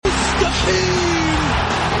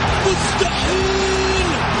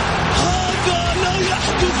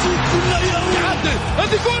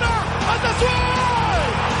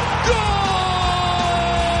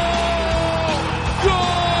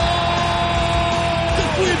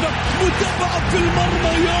تصويبة متابعة في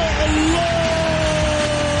المرمى، يا الله.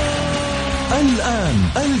 الآن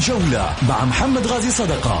الجولة مع محمد غازي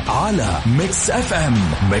صدقة على ميكس اف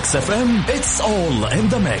ام. ميكس اف ام it's all in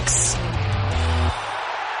the mix.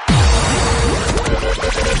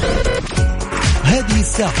 هذه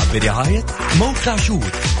الساعة برعاية موقع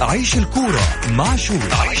شوت. عيش الكورة مع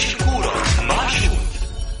شوت. عيش الكورة مع شوت.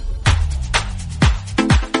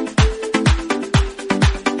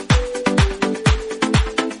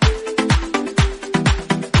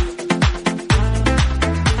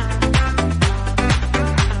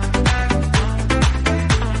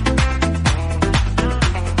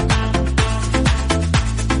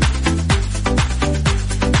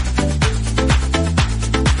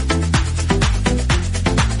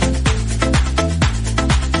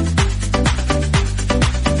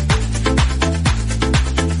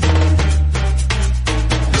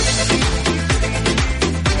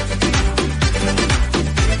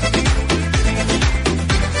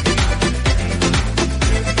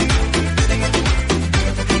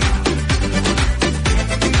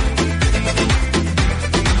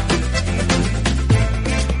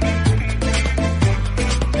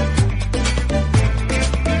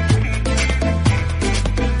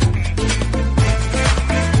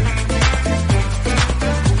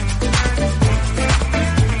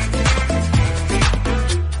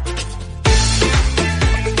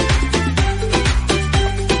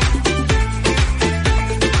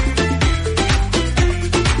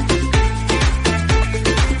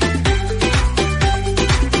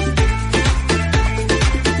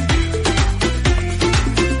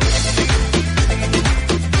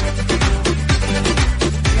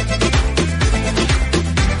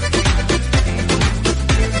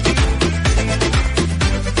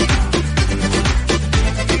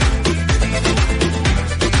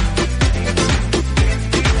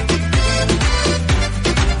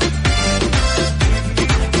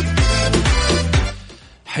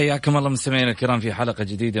 حياكم الله مستمعينا الكرام في حلقة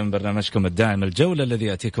جديدة من برنامجكم الدائم الجولة الذي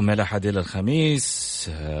يأتيكم من الأحد إلى الخميس.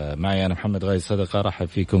 معي أنا محمد غازي صدقة، رحب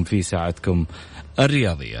فيكم في ساعتكم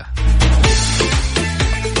الرياضية.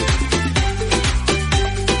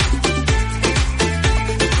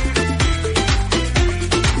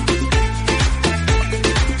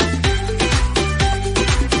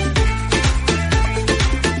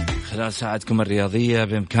 ساعتكم الرياضية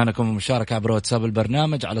بإمكانكم المشاركة عبر واتساب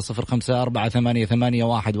البرنامج على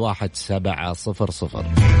 0548811700.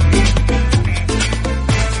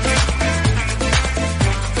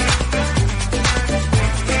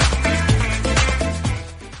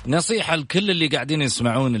 نصيحة لكل اللي قاعدين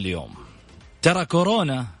يسمعون اليوم، ترى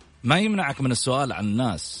كورونا ما يمنعك من السؤال عن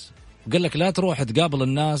الناس. قال لك لا تروح تقابل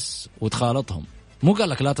الناس وتخالطهم، مو قال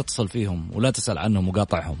لك لا تتصل فيهم ولا تسأل عنهم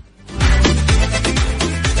وقاطعهم.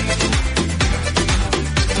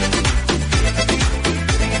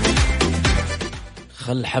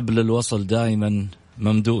 خل حبل الوصل دائما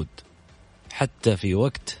ممدود حتى في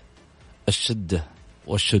وقت الشدة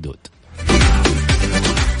والشدود.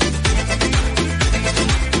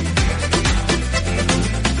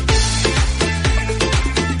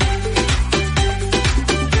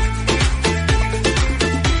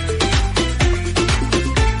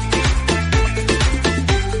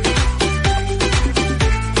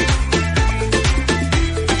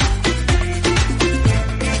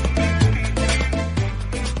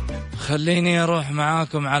 خليني أروح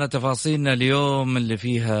معاكم على تفاصيلنا اليوم اللي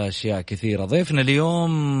فيها أشياء كثيرة. ضيفنا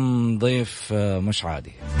اليوم ضيف مش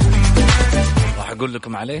عادي، راح أقول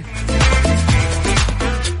لكم عليه.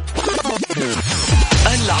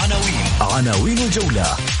 عناوين الجولة.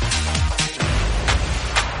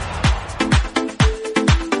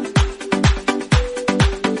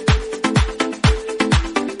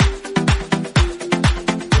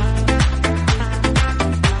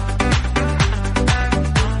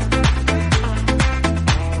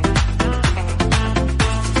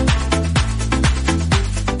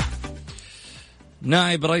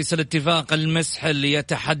 نائب رئيس الاتفاق المسحل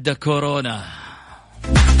يتحدى كورونا.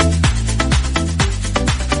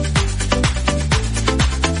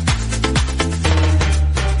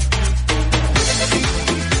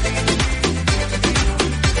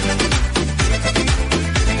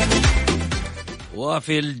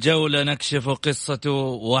 وفي الجولة نكشف قصة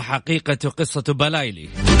وحقيقة قصة بلايلي.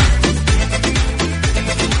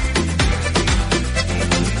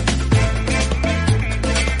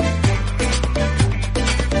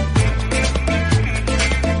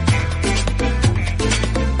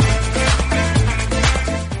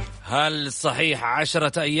 هل صحيح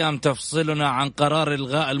 10 أيام تفصلنا عن قرار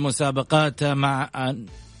إلغاء المسابقات مع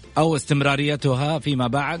أو استمراريتها فيما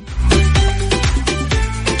بعد؟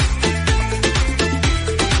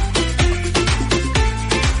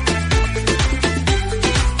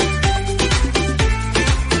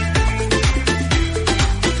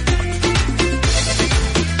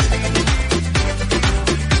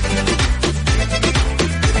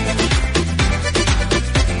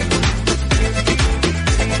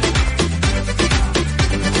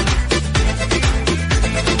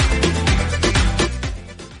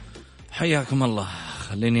 حياكم الله.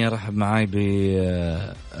 خليني أرحب معاي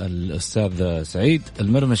بالأستاذ سعيد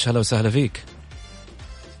المرمش. هلا وسهلا فيك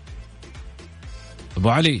أبو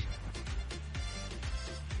علي.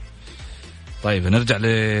 طيب نرجع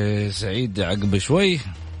لسعيد عقب شوي.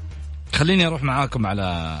 خليني أروح معاكم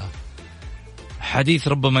على حديث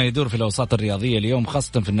ربما يدور في الأوساط الرياضية اليوم،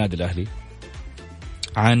 خاصة في النادي الأهلي،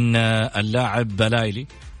 عن اللاعب بلايلي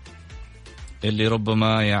اللي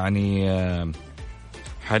ربما يعني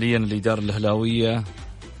حاليا الإدارة الأهلاوية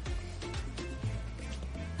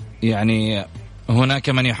يعني هناك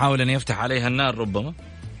من يحاول أن يفتح عليها النار ربما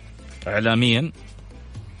إعلاميا،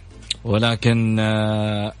 ولكن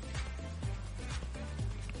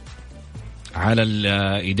على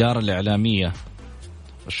الإدارة الإعلامية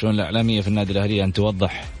والشؤون الإعلامية في النادي الأهلي أن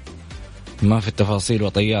توضح ما في التفاصيل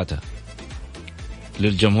وطياته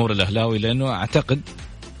للجمهور الأهلاوي، لأنه أعتقد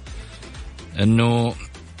أنه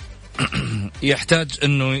يحتاج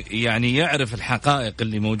أنه يعني يعرف الحقائق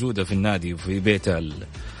اللي موجودة في النادي وفي بيته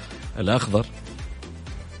الأخضر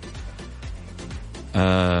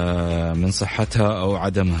من صحتها أو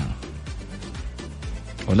عدمها.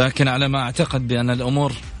 ولكن على ما أعتقد بأن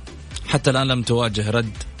الأمور حتى الآن لم تواجه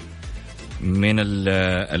رد من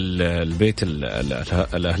البيت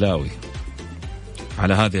الأهلاوي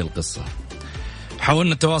على هذه القصة.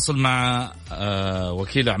 حاولنا التواصل مع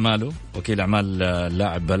وكيل أعمال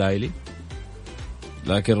اللاعب بلايلي،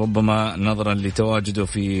 لكن ربما نظرا لتواجده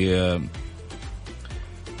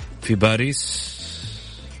في باريس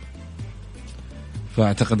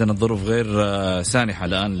فأعتقد أن الظروف غير سانحة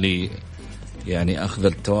الآن يعني أخذ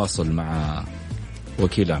التواصل مع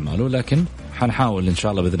وكيل أعماله، لكن حنحاول إن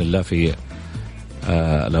شاء الله بإذن الله في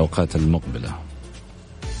الأوقات المقبلة.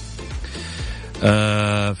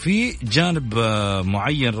 في جانب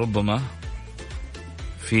معين ربما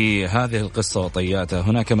في هذه القصة وطياتها،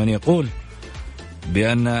 هناك من يقول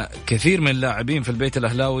بأن كثير من اللاعبين في البيت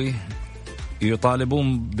الأهلاوي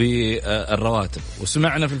يطالبون بالرواتب،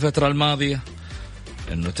 وسمعنا في الفترة الماضية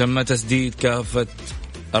أنه تم تسديد كافة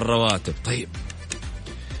الرواتب. طيب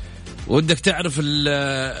ودك تعرف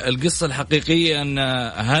القصة الحقيقية، أن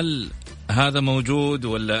هل هذا موجود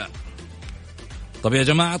ولا؟ طب يا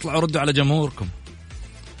جماعة اطلعوا ردوا على جمهوركم،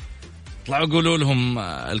 اطلعوا قولوا لهم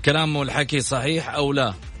الكلام والحكي صحيح أو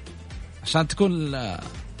لا، عشان تكون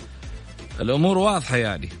الأمور واضحة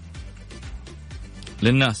يعني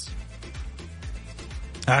للناس.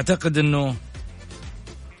 أعتقد أنه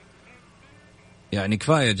يعني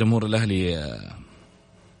كفاية جمهور الأهلي.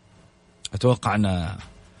 أتوقع أن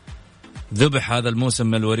ذبح هذا الموسم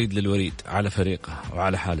من الوريد للوريد على فريقه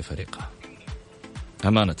وعلى حال فريقه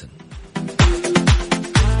أمانة.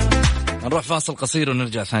 نروح فاصل قصير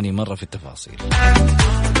ونرجع ثاني مرة في التفاصيل.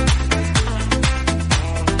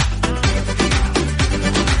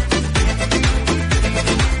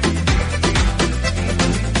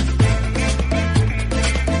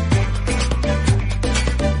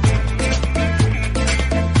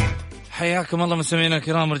 حياكم الله مستمعينا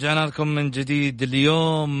الكرام، رجعنا لكم من جديد.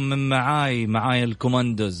 اليوم من معاي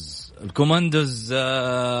الكوماندوز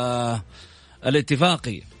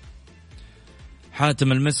الاتفاقي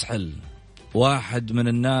حاتم المسحل، واحد من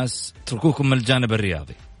الناس. تركوكم من الجانب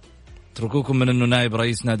الرياضي، تركوكم من أنه نائب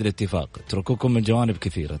رئيس نادي الاتفاق، تركوكم من جوانب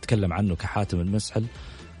كثيرة. أتكلم عنه كحاتم المسحل،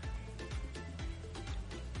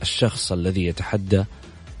 الشخص الذي يتحدى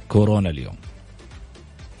كورونا اليوم،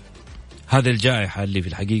 هذه الجائحة اللي في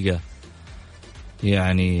الحقيقة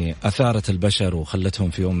يعني أثارت البشر وخلتهم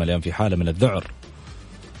في يوم من الأيام في حالة من الذعر.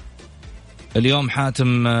 اليوم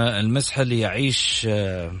حاتم المسحل يعيش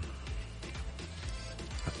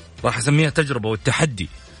راح أسميها تجربة والتحدي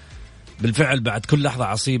بالفعل. بعد كل لحظة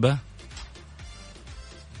عصيبة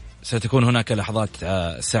ستكون هناك لحظات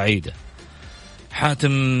سعيدة.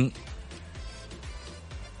 حاتم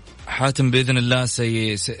بإذن الله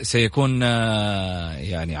سيكون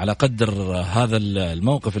يعني على قدر هذا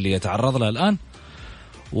الموقف اللي يتعرض له الآن،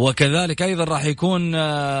 وكذلك أيضا راح يكون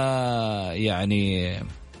يعني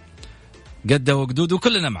قده وقدود،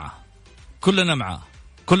 وكلنا معه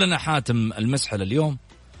كلنا حاتم المسحل اليوم،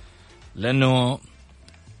 لأنه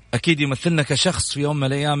أكيد يمثلنا كشخص في يوم من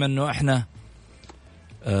الأيام أنه إحنا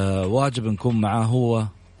واجب نكون معاه هو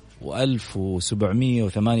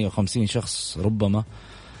و1758 شخص ربما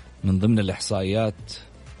من ضمن الإحصائيات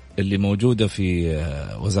اللي موجودة في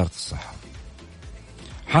وزارة الصحة.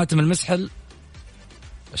 حاتم المسحل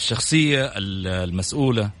الشخصية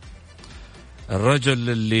المسؤولة، الرجل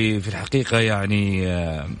اللي في الحقيقة يعني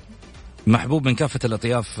محبوب من كافة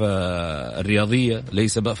الأطياف الرياضية،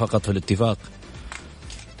 ليس فقط في الاتفاق.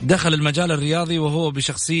 دخل المجال الرياضي وهو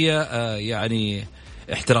بشخصية يعني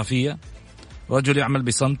احترافية، رجل يعمل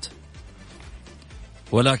بصمت،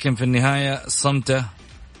 ولكن في النهاية صمته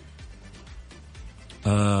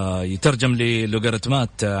يترجم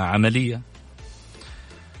للوغاريتمات عملية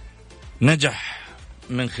نجح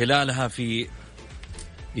من خلالها في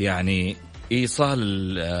يعني إيصال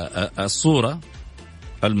الصورة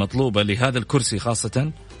المطلوبة لهذا الكرسي،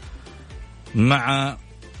 خاصة مع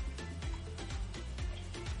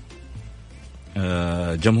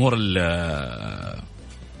جمهور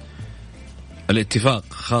الاتفاق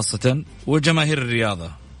خاصة وجماهير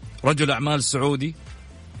الرياضة. رجل أعمال سعودي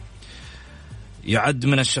يعد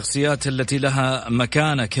من الشخصيات التي لها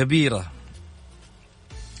مكانة كبيرة،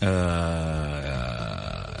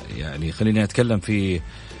 يعني خليني أتكلم في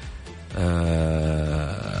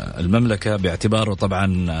المملكة، باعتباره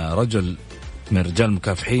طبعا رجل من رجال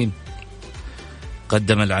المكافحين،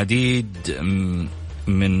 قدم العديد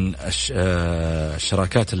من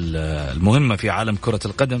الشراكات المهمة في عالم كرة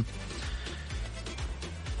القدم.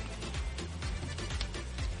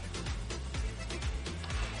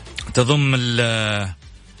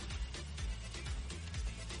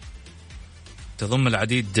 تضم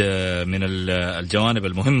العديد من الجوانب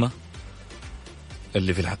المهمة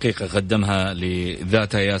اللي في الحقيقة قدمها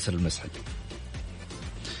لذاته ياسر المسعد.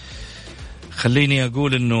 خليني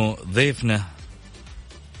أقول أنه ضيفنا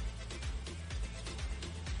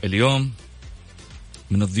اليوم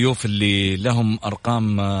من الضيوف اللي لهم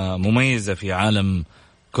أرقام مميزة في عالم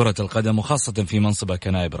كرة القدم، وخاصة في منصبه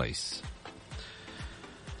كنائب رئيس.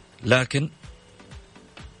 لكن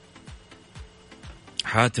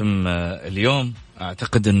حاتم اليوم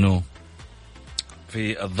أعتقد أنه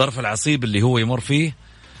في الظرف العصيب اللي هو يمر فيه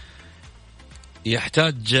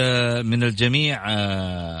يحتاج من الجميع،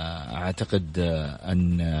 أعتقد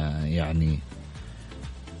أن يعني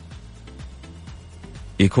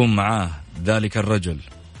يكون معاه ذلك الرجل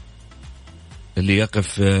اللي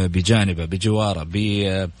يقف بجانبه بجواره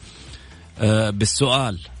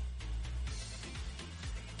بالسؤال.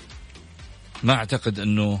 ما أعتقد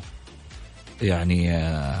أنه يعني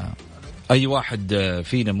أي واحد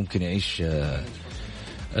فينا ممكن يعيش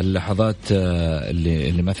اللحظات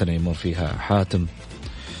اللي مثلا يمر فيها حاتم.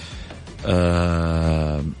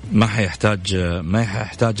 ما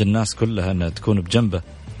حيحتاج الناس كلها أن تكون بجنبه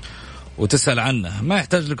وتسأل عنه. ما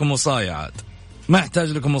يحتاج لكم وصاية، عاد ما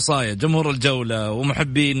يحتاج لكم وصاية. جمهور الجولة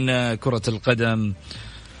ومحبين كرة القدم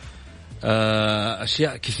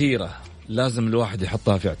أشياء كثيرة لازم الواحد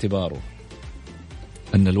يحطها في اعتباره،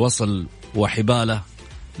 أن الوصل وحباله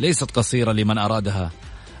ليست قصيرة لمن أرادها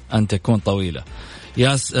أن تكون طويلة.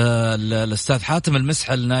 يا الأستاذ حاتم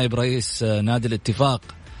المسحل، نائب رئيس نادي الاتفاق،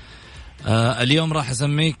 اليوم راح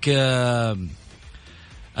أسميك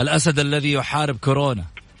الأسد الذي يحارب كورونا.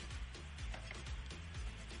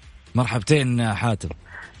 مرحبتين حاتم.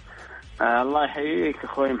 الله يحييك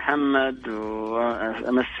أخوي محمد،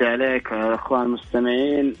 وأمسي عليك وعلى الأخوان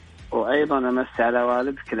المستمعين، وأيضا أمسي على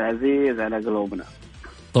والدك العزيز على قلوبنا.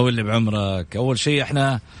 طول لي بعمرك. أول شيء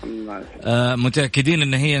احنا متأكدين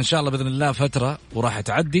ان هي ان شاء الله بإذن الله فترة وراح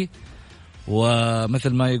تعدي،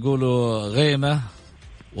 ومثل ما يقولوا غيمة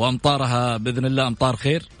وأمطارها بإذن الله أمطار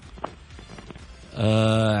خير.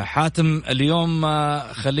 حاتم اليوم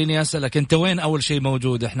خليني أسألك، أنت وين أول شيء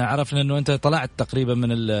موجود؟ احنا عرفنا أنه أنت طلعت تقريبا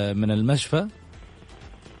من المشفى.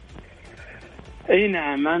 اي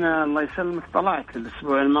نعم، انا الله يسلمك طلعت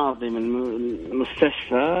الاسبوع الماضي من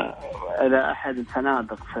المستشفى الى احد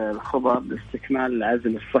الفنادق في الخبر لاستكمال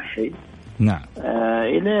العزل الصحي. نعم.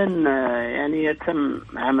 الين يعني يتم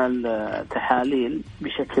عمل تحاليل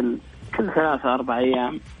بشكل كل 3-4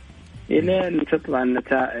 ايام الين تطلع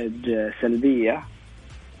النتائج سلبية.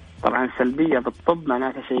 طبعا سلبية بالطب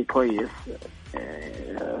معناته شيء كويس،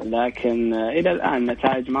 لكن الى الان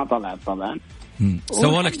النتائج ما طلعت طبعا.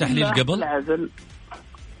 سووا لك تحليل قبل؟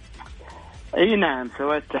 اي نعم،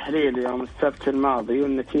 سويت تحليل يوم السبت الماضي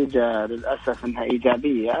والنتيجة للأسف انها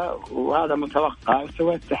ايجابية، وهذا متوقع.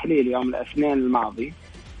 سويت تحليل يوم الاثنين الماضي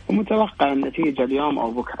ومتوقع النتيجة اليوم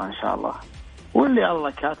او بكرة ان شاء الله، واللي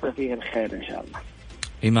الله كاتبه فيه الخير ان شاء الله.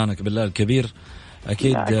 ايمانك بالله الكبير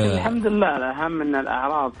اكيد. الحمد لله، الاهم ان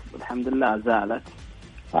الاعراض الحمد لله زالت،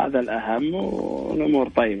 هذا الاهم، والامور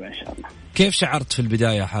طيبة ان شاء الله. كيف شعرت في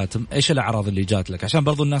البداية يا حاتم؟ ايش الاعراض اللي جات لك عشان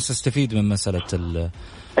برضو الناس تستفيد من مسألة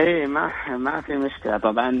ايه ما في مشكلة.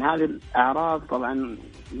 طبعا هذه الاعراض طبعا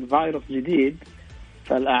فيروس جديد،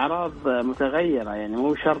 فالاعراض متغيرة، يعني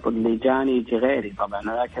مو شرط اللي جاني يجي غيري طبعا.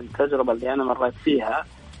 لكن التجربة اللي انا مريت فيها،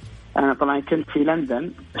 انا طبعا كنت في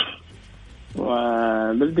لندن،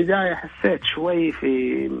 وبالبداية حسيت شوي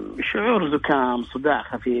في شعور زكام، صداع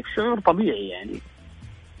خفيف، شعور طبيعي يعني.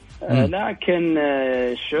 لكن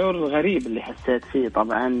الشعور الغريب اللي حسيت فيه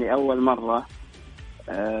طبعا لأول مرة،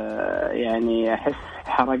 يعني أحس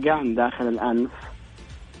حرقان داخل الأنف،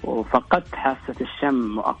 وفقدت حاسة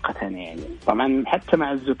الشم مؤقتا يعني. طبعا حتى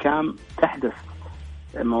مع الزكام تحدث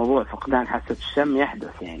موضوع فقدان حاسة الشم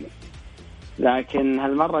يحدث يعني، لكن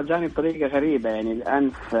هالمرة جاني بطريقة غريبة يعني.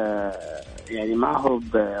 الأنف يعني ما هو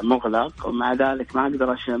مغلق ومع ذلك ما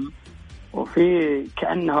أقدر أشم، وفي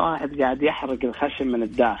كأنه واحد قاعد يحرق الخشم من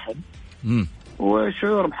الداخل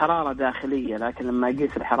وشعور بحرارة داخلية، لكن لما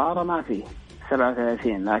أقيس الحرارة ما فيه 37،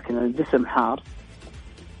 لكن الجسم حار.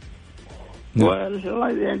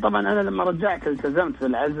 يعني طبعا أنا لما رجعت التزمت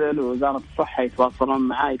بالعزل، ووزارة الصحة يتواصلون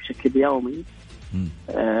معي بشكل يومي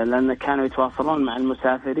لأن كانوا يتواصلون مع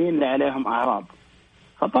المسافرين اللي عليهم أعراض،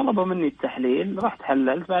 فطلبوا مني التحليل. رحت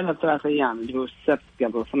حللت بعدها ب3 أيام اللي هو السبت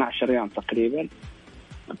قبل 12 يوم تقريبا،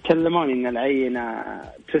 كلموني إن العينة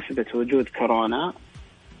تثبت وجود كورونا،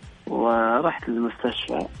 ورحت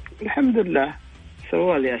للمستشفى. الحمد لله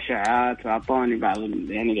سووا لي أشعات وأعطوني بعض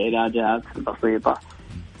يعني العلاجات البسيطة،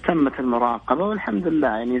 تمت المراقبة والحمد لله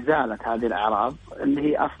يعني زالت هذه الأعراض اللي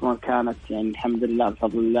هي أصلا كانت يعني الحمد لله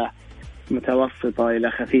بفضل الله متوسطة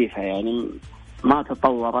إلى خفيفة يعني، ما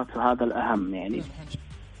تطورت، وهذا الأهم يعني.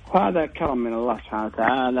 وهذا كرم من الله سبحانه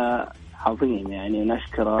وتعالى عظيم يعني،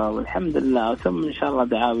 نشكره والحمد لله. ثم إن شاء الله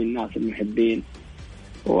دعاوي الناس المحبين،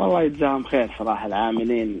 والله يجزاهم خير صراحة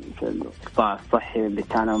العاملين في القطاع الصحي اللي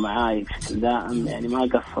كانوا معاي بشكل دائم يعني، ما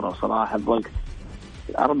قصروا صراحة بوقت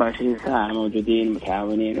 24 ساعة موجودين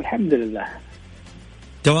متعاونين والحمد لله.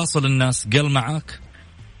 تواصل الناس قل معك؟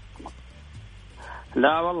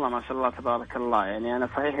 لا والله ما شاء الله تبارك الله يعني، أنا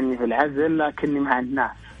صحيح إني في العزل لكني مع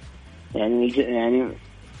الناس يعني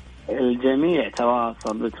الجميع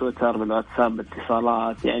تواصل بتويتر بالواتساب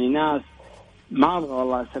باتصالات يعني. ناس ما أبغى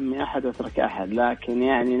والله أسمي أحد وأترك أحد، لكن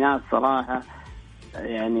يعني ناس صراحة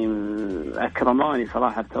يعني أكرموني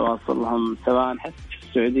صراحة بتواصلهم، سواء حتى في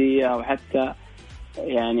السعودية أو حتى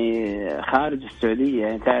يعني خارج السعودية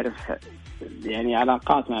يعني. تعرف يعني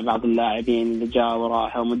علاقات مع بعض اللاعبين اللي جاءوا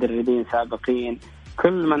وراحوا ومدربين سابقين،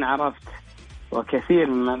 كل من عرفت وكثير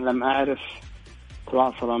من لم أعرف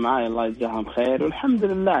تواصلوا معي، الله يجزاهم خير والحمد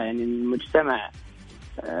لله. يعني المجتمع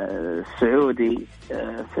السعودي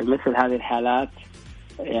في مثل هذه الحالات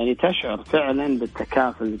يعني تشعر فعلا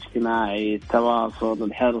بالتكافل الاجتماعي، التواصل،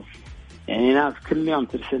 الحرص يعني. ناس كل يوم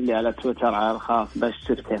ترسل لي على تويتر على الخاص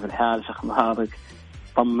بشتر كيف الحال، شو أخبارك،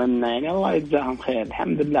 طمنا يعني. الله يجزاهم خير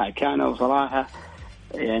الحمد لله. كانوا صراحة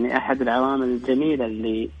يعني أحد العوامل الجميلة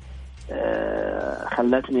اللي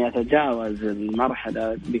خلتني أتجاوز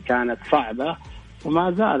المرحلة اللي كانت صعبة،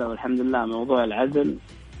 وما زالوا الحمد لله. موضوع العزل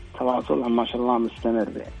تواصلهم ما شاء الله مستمر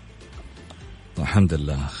يعني. الحمد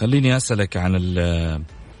لله. خليني أسألك عن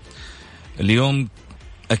اليوم،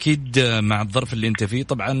 أكيد مع الظرف اللي أنت فيه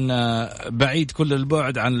طبعا بعيد كل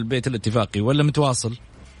البعد عن البيت الاتفاقي، ولا متواصل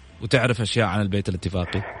وتعرف أشياء عن البيت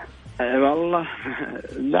الاتفاقي؟ والله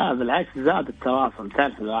لا بالعكس، زاد التواصل.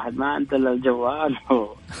 تعرف الواحد ما عنده إلا الجوال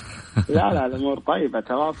لا الأمور طيبة،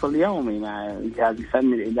 تواصل يومي مع الجهاز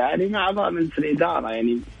الفني الإداري، مع أعضاء مجلس الإدارة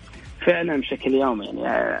يعني فعلا بشكل يومي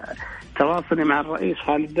يعني. تواصلي مع الرئيس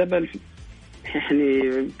خالد دبل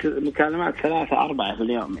يعني مكالمات 3-4 في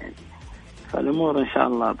اليوم يعني، فالأمور إن شاء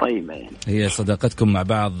الله طيبة يعني. هي صداقتكم مع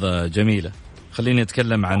بعض جميلة. خليني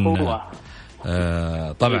أتكلم عن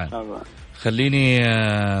طبعا خليني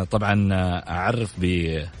طبعا أعرف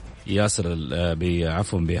بياسر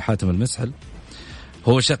بحاتم المسحل.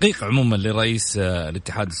 هو شقيق عموما لرئيس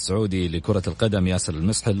الاتحاد السعودي لكرة القدم ياسر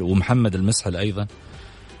المسحل، ومحمد المسحل أيضا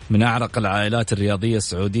من أعرق العائلات الرياضية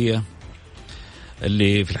السعودية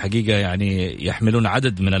اللي في الحقيقة يعني يحملون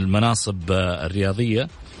عدد من المناصب الرياضية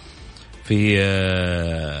في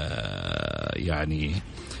يعني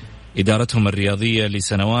إدارتهم الرياضية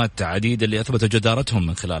لسنوات عديدة اللي أثبتوا جدارتهم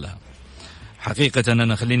من خلالها. حقيقة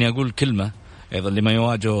أنا خليني أقول كلمة أيضا لما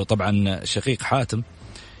يواجهه طبعا شقيق حاتم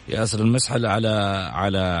ياسر المسحل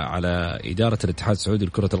على إدارة الاتحاد السعودي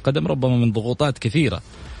لكرة القدم، ربما من ضغوطات كثيرة،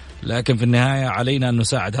 لكن في النهاية علينا أن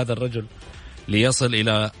نساعد هذا الرجل ليصل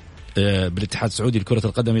إلى بالاتحاد السعودي لكرة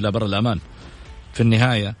القدم إلى بر الأمان. في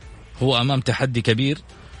النهاية هو أمام تحدي كبير،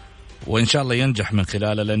 وإن شاء الله ينجح من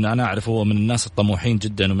خلاله، لأن أنا أعرف هو من الناس الطموحين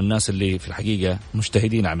جدا ومن الناس اللي في الحقيقة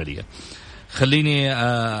مجتهدين عمليا. خليني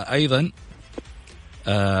أيضا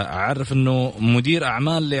أعرف أنه مدير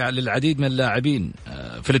أعمال للعديد من اللاعبين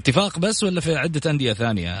في الاتفاق بس ولا في عدة أندية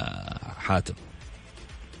ثانية حاتم؟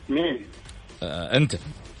 مين؟ أنت؟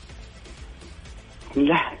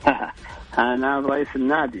 لا أنا رئيس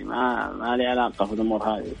النادي، ما لي علاقة في الأمور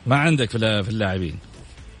هذه. ما عندك في اللاعبين؟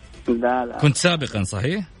 لا كنت سابقا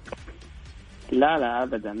صحيح؟ لا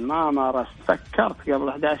أبدا ما مارست. فكرت قبل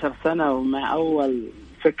 11 سنة، ومع أول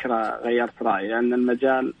فكرة غيرت رأيي، لأن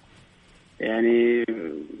المجال يعني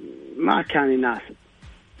ما كان يناسب،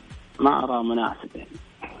 ما أرى مناسب يعني.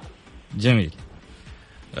 جميل.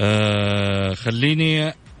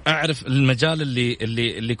 خليني أعرف المجال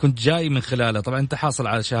اللي كنت جاي من خلاله. طبعا أنت حاصل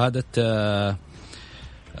على شهادة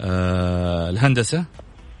الهندسة.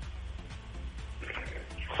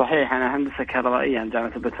 صحيح، أنا هندسة كهربائية عن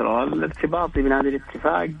جامعة البترول. ارتباطي بنادي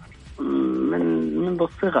الاتفاق منذ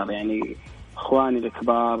الصغر، يعني إخواني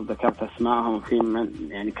الكبار ذكرت أسمائهم، في من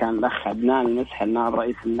يعني كان الأخ عدنان المسحل نائب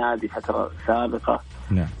رئيس النادي فترة سابقة.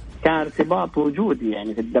 نعم. كان ارتباط وجودي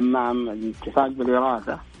يعني في الدمام، الاتفاق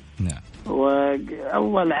بالوراثة. نعم.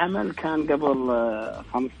 وأول عمل كان قبل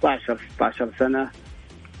 15-16 سنة،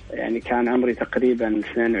 يعني كان عمري تقريبا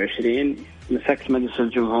 22. مسكت مجلس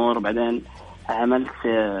الجمهور، بعدين عملت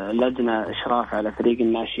لجنة إشراف على فريق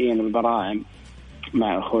الناشئين والبراعم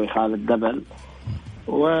مع أخوي خالد دبل،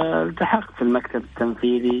 والتحقت في المكتب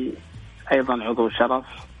التنفيذي أيضا عضو شرف،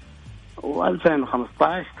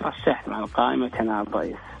 و2015 ترشحت مع القائمة كنائب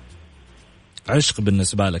رئيس. عشق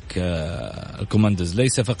بالنسبة لك الكوماندوز،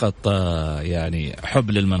 ليس فقط يعني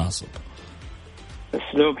حب للمناصب،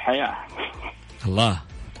 أسلوب حياة.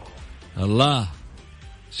 الله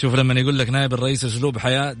شوف لما يقول لك نائب الرئيس أسلوب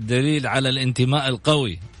حياة، دليل على الانتماء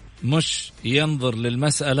القوي، مش ينظر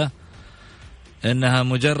للمسألة إنها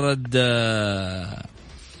مجرد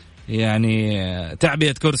يعني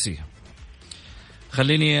تعبئة كرسي.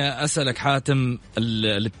 خليني أسألك حاتم،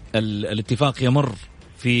 الاتفاق يمر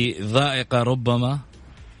في ضائقة ربما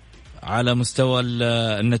على مستوى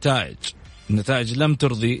النتائج لم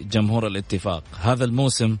ترضي جمهور الاتفاق. هذا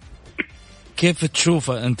الموسم كيف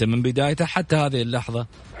تشوفه أنت من بدايته حتى هذه اللحظة؟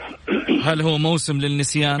 هل هو موسم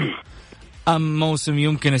للنسيان أم موسم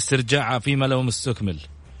يمكن استرجاعه فيما لو مستكمل؟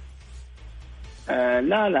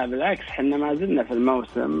 لا بالعكس، حنا ما زلنا في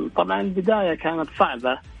الموسم. طبعا البداية كانت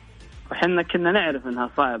صعبة وحنا كنا نعرف انها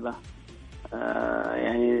صعبة.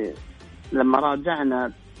 يعني لما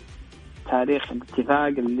راجعنا تاريخ الاتفاق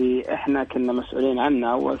اللي احنا كنا مسؤولين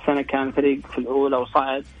عنه، اول سنة كان فريق في الاولى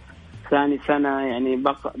وصعد، ثاني سنة يعني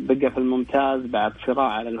بقى في الممتاز بعد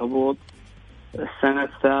صراع على الهبوط، السنة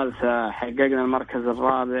الثالثة حققنا المركز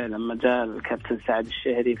الرابع لما جاء الكابتن سعد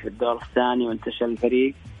الشهري في الدور الثاني وانتشل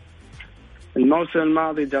الفريق. الموسم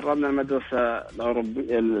الماضي جربنا المدرسة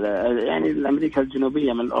الأوروبية يعني الأمريكا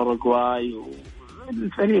الجنوبية من الأوروغواي،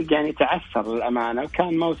 والفريق يعني تعثر للأمانة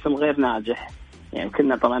وكان موسم غير ناجح، يعني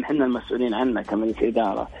كنا طبعا حنا المسؤولين عنه كمجلس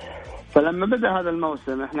إدارة. فلما بدأ هذا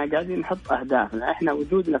الموسم احنا قاعدين نحط أهدافنا، احنا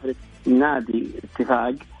وجودنا في النادي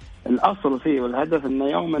اتفاق الأصل فيه والهدف انه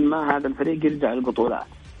يوما ما هذا الفريق يرجع للبطولات.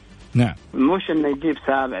 نعم. مش انه يجيب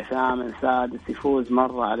 7 8 سادس يفوز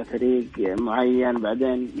مرة على فريق معين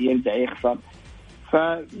بعدين يرجع يخسر.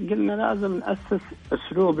 فقلنا لازم نأسس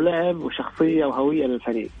أسلوب لعب وشخصية وهوية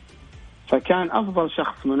للفريق. فكان أفضل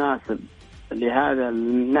شخص مناسب لهذا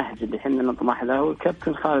النهج اللي حنا نطمح له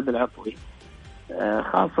الكابتن خالد العطوي،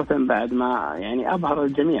 خاصة بعد ما يعني أبهر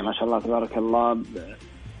الجميع ما شاء الله تبارك الله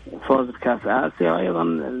فوز بكأس آسيا وأيضا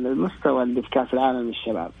المستوى اللي في كأس العالم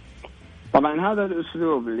للشباب. طبعا هذا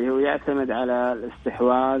الأسلوب اللي هو يعتمد على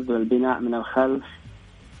الاستحواذ والبناء من الخلف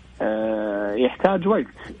يحتاج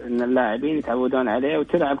وقت إن اللاعبين يتعودون عليه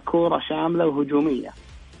وتلعب كورة شاملة وهجومية،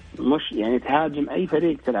 مش يعني تهاجم أي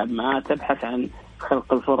فريق تلعب معاه، تبحث عن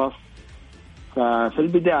خلق الفرص. ففي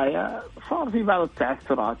البداية صار في بعض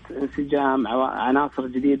التعثرات، انسجام عناصر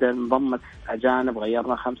جديدة، انضمت أجانب،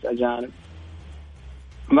 غيرنا 5 أجانب،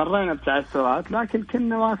 مرينا بتعثرات، لكن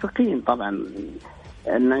كنا واثقين طبعا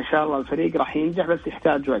ان شاء الله الفريق راح ينجح، بس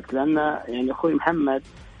يحتاج وقت. لان يعني اخوي محمد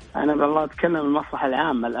انا بالله اتكلم المصلحه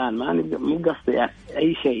العامه الان، مو قصدي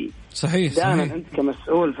اي شيء. صحيح. دائما انت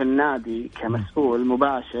كمسؤول في النادي، كمسؤول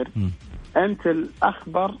مباشر، انت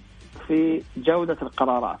الاخبر في جوده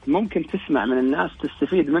القرارات. ممكن تسمع من الناس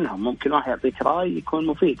تستفيد منهم، ممكن واحد يعطيك راي يكون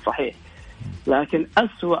مفيد صحيح، لكن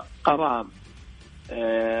أسوأ قرار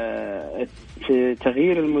في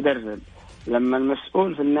تغيير المدرب لما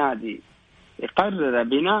المسؤول في النادي يقرر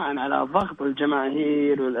بناء على ضغط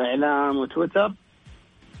الجماهير والإعلام وتويتر،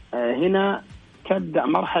 هنا تبدأ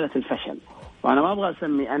مرحلة الفشل. وأنا ما أبغى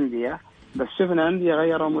أسمي أندية، بس شفنا أندية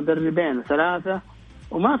غيروا مدربين 3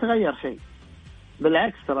 وما تغير شيء.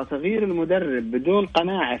 بالعكس ترى تغيير المدرب بدون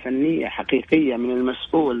قناعة فنية حقيقية من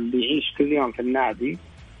المسؤول اللي يعيش كل يوم في النادي،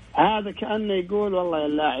 هذا كأنه يقول والله يا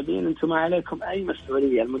اللاعبين أنتم ما عليكم أي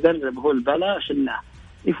مسؤولية، المدرب هو البلا، شلناه.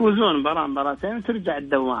 يفوزون مباراة-2 وترجع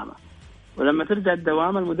الدوامة، ولما ترجع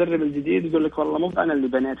الدوامة المدرب الجديد يقول لك والله مو أنا اللي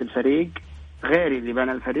بنيت الفريق، غيري اللي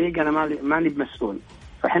بنى الفريق، أنا ماني بمسؤول.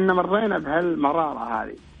 فحنا مرينا بهالمرارة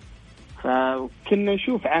هذه. فكنا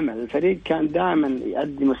نشوف عمل الفريق كان دائما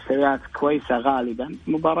يؤدي مستويات كويسة غالبا،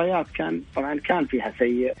 مباريات كان فيها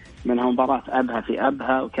سيء، منها مباراة أبها في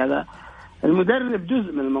أبها وكذا. المدرب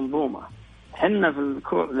جزء من المنظومة، حنا في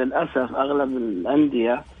للأسف أغلب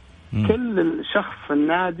الأندية كل شخص في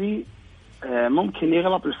النادي ممكن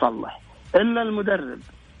يغلط ويصلح، إلا المدرب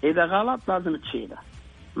إذا غلط لازم تشيله،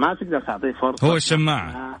 ما تقدر تعطيه فرصة. هو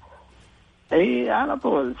الشماعة. اي على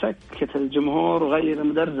طول سكت الجمهور وغير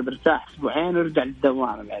المدرب، ارتاح اسبوعين ورجع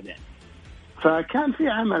للدوام بعدين. فكان في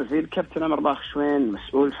عمل في الكابتن عمر باخشوين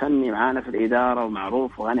مسؤول فني معانا في الإدارة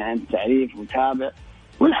ومعروف وغني عن التعريف ومتابع،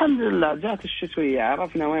 والحمد لله جات الشتوية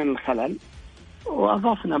عرفنا وين الخلل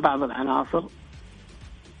وأضفنا بعض العناصر،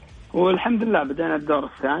 والحمد لله بدأنا الدور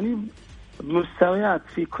الثاني بمستويات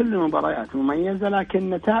في كل المباريات مميزة، لكن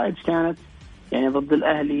النتائج كانت يعني ضد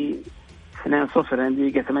الأهلي 2-0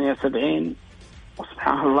 دقيقة 78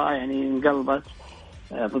 وسبحان الله يعني انقلبت.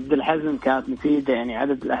 ضد الحزم كانت نتيجة يعني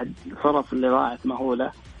عدد الفرص اللي ضاعت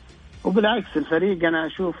مهولة. وبالعكس الفريق أنا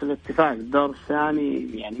أشوف الاتفاق الدور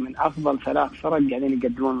الثاني يعني من أفضل 3 فرق قاعدين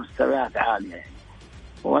يقدمون مستويات عالية يعني.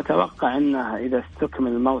 وأتوقع أنه إذا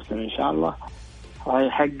استكمل الموسم إن شاء الله راح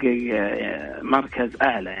يحقق مركز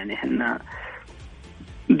أعلى. يعني إحنا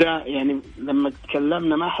ده يعني لما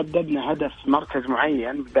تكلمنا ما حددنا هدف مركز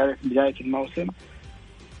معين بداية الموسم،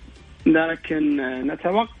 لكن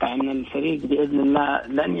نتوقع أن الفريق بإذن الله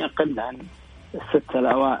لن يقل عن 6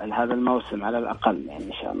 الأوائل هذا الموسم على الأقل يعني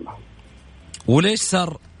إن شاء الله. وليش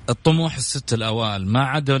صار الطموح 6 الأوائل ما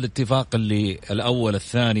عدا الاتفاق اللي الأول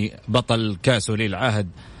الثاني بطل كأس ولي العهد،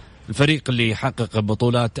 الفريق اللي يحقق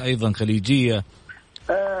بطولات أيضا خليجية؟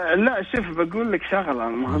 لا شوف بقول لك شغلة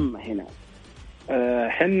مهمة هنا.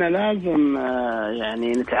 حنا لازم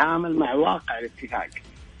يعني نتعامل مع واقع الاتفاق،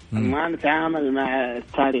 ما نتعامل مع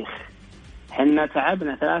التاريخ. حنا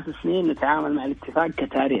تعبنا 3 سنين نتعامل مع الاتفاق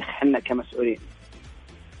كتاريخ حنا كمسؤولين،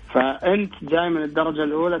 فأنت جاي من الدرجة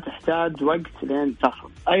الأولى تحتاج وقت لين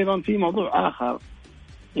تصل. أيضا في موضوع آخر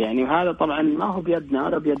يعني، وهذا طبعا ما هو بيدنا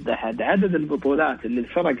ولا بيد أحد، عدد البطولات اللي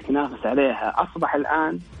الفرق تنافس عليها أصبح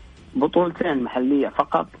الآن 2 محلية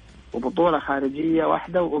فقط وبطولة خارجية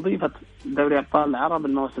واحدة، وأضيفت دوري أبطال العرب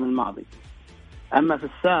الموسم الماضي. أما في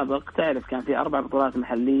السابق تعرف كان في 4 بطولات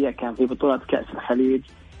محلية، كان في بطولة كأس الخليج،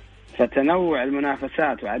 فتنوع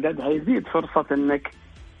المنافسات وعددها يزيد فرصة أنك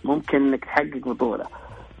ممكن أنك تحقق بطولة.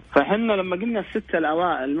 فحنا لما قلنا 6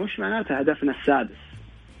 الأوائل مش معناته هدفنا 6،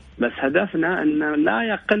 بس هدفنا أن لا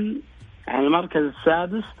يقل عن المركز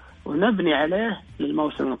 6 ونبني عليه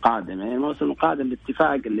للموسم القادم. يعني الموسم القادم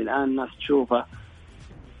الاتفاق اللي الآن الناس تشوفه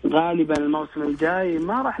غالبا الموسم الجاي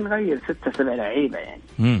ما راح نغير 6-7 لعيبة يعني.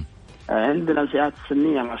 عندنا الفئات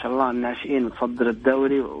السنية ما شاء الله الناشئين متصدر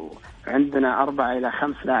الدوري، وعندنا 4 إلى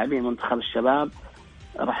 5 لاعبين منتخب الشباب.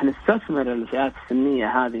 راح نستثمر الفئات السنية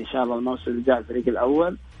هذه إن شاء الله الموسم الجاي الفريق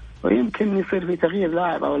الأول، ويمكن يصير في تغيير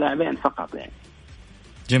لاعب أو لاعبين فقط يعني.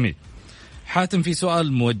 جميل. حاتم في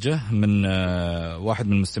سؤال موجه من واحد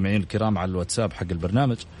من المستمعين الكرام على الواتساب حق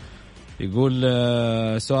البرنامج، يقول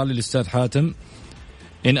سؤال للأستاذ حاتم: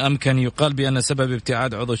 إن أمكن يقال بأن سبب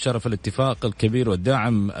ابتعاد عضو الشرف الاتفاق الكبير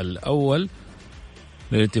والداعم الأول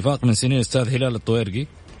للاتفاق من سنين الأستاذ هلال الطويرقي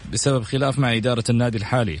بسبب خلاف مع إدارة النادي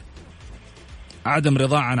الحالية، عدم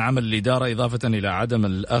رضا عن عمل الإدارة إضافة إلى عدم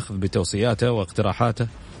الأخذ بتوصياته واقتراحاته،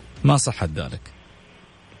 ما صحت ذلك؟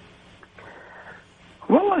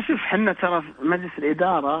 والله شوف حنا ترى مجلس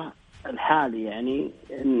الإدارة الحالي يعني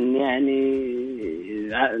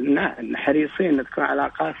حريصين أن تكون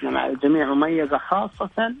علاقاتنا مع الجميع مميزة،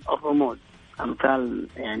 خاصة الرموز أمثال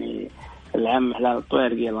يعني العم هلال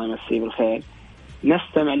الطويرقي الله يمسيه بالخير.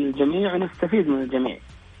 نستمع للجميع ونستفيد من الجميع،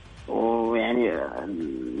 ويعني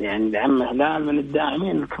العم هلال من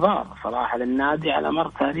الداعمين الكبار صراحة للنادي على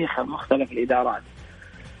مر تاريخه مختلف الإدارات.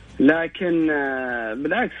 لكن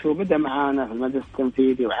بالعكس هو بدأ معانا في المجلس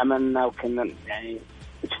التنفيذي وعملنا، وكنا يعني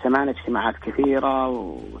اجتمعنا اجتماعات كثيرة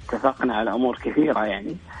واتفقنا على أمور كثيرة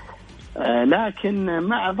يعني، لكن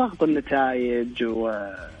مع ضغط النتائج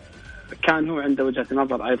وكان هو عنده وجهة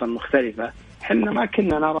نظر أيضا مختلفة، حنا ما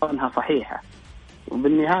كنا نرى أنها صحيحة.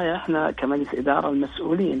 وبالنهاية احنا كمجلس إدارة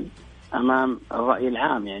المسؤولين أمام الرأي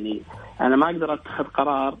العام. يعني أنا ما أقدر أتخذ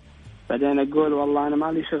قرار بعدين أقول والله أنا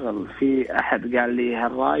ما لي شغل في أحد قال لي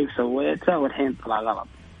هالرأي وسويته والحين طلع غلط.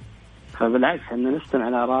 فبالعكس إن نستمع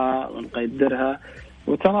الآراء ونقدرها.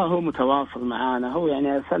 وترى هو متواصل معانا، هو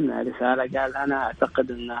يعني أرسلنا رسالة قال أنا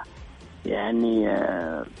أعتقد أن يعني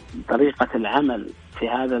طريقة العمل في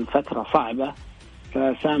هذا الفترة صعبة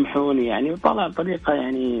فسامحوني يعني، وطلع بطريقة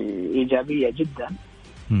يعني إيجابية جدا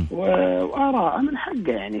وآراء من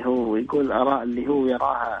حقه يعني هو يقول آراء اللي هو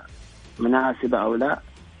يراها مناسبة أو لا.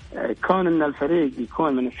 كون أن الفريق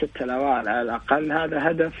يكون من 6 الأوائل على الأقل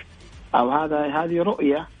هذا هدف أو هذه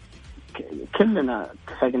رؤية كلنا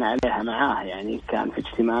اتفقنا عليها معاه يعني، كان في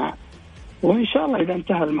اجتماع. وإن شاء الله إذا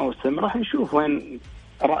انتهى الموسم راح نشوف وين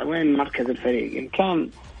وين مركز الفريق. إن كان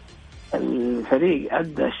الفريق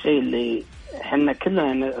أدى الشيء اللي إحنا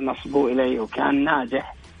كلنا نصبوا إليه وكان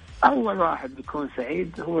ناجح، أول واحد بيكون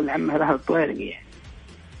سعيد هو العم هلال الطويرقي يعني.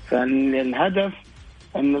 فالهدف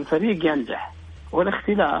أن الفريق ينجح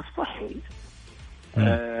والاختلاف صحي.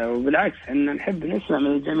 وبالعكس إحنا نحب نسمع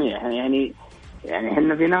من الجميع يعني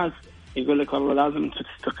إحنا في ناس يقول لك والله لازم أنتم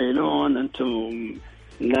تستقيلون، أنتم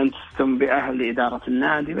لستم بأهل إدارة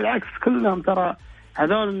النادي. بالعكس كلهم ترى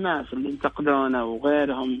هذول الناس اللي ينتقدونه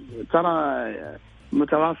وغيرهم ترى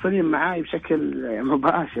متواصلين معاي بشكل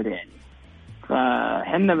مباشر يعني.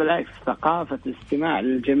 فحنا بالعكس ثقافة استماع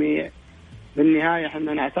للجميع. بالنهاية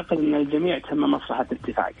حنا نعتقد أن الجميع تهم مصلحة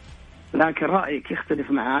الاتفاق، لكن رأيك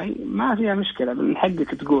يختلف معاي ما فيها مشكلة، من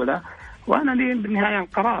حقك تقوله، وأنا لي بالنهاية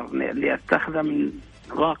القرار اللي أتخذه من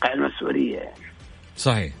واقع المسؤولية يعني.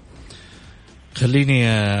 صحيح. خليني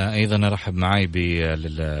أيضا أرحب معاي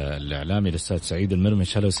بالإعلامي الأستاذ سعيد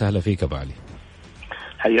المرمش. هلا وسهلا فيك أبو علي.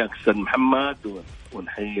 حياك أستاذ محمد،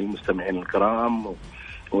 ونحيي المستمعين الكرام،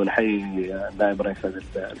 ونحيي نائب رئيس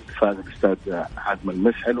الاتفاق الأستاذ حاتم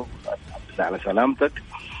المسحل، والحمد لله على سلامتك.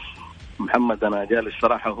 محمد أنا جالس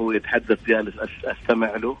صراحة هو يتحدث جالس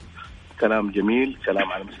أستمع له، كلام جميل،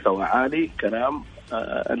 كلام على مستوى عالي، كلام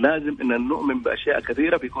لازم أن نؤمن بأشياء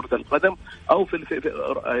كثيرة في كرة القدم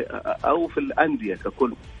أو في الأندية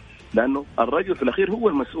ككل، لأنه الرجل في الأخير هو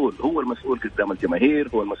المسؤول قدام الجماهير،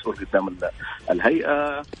 هو المسؤول قدام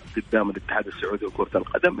الهيئة، قدام الاتحاد السعودي لكرة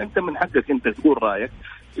القدم. أنت من حقك أنت تقول رأيك.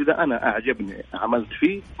 إذا أنا أعجبني عملت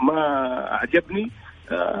فيه، ما أعجبني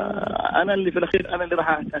أنا اللي في الأخير أنا اللي راح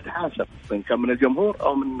أتحاسب، إن كان من الجمهور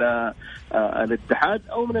أو من الاتحاد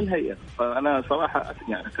أو من الهيئة. فأنا صراحة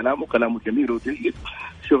أثني على كلامه جميل وجيد.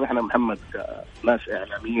 شوف إحنا محمد كناس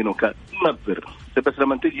إعلاميين وكنظر، بس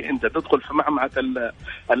لما تيجي أنت تدخل في معمعة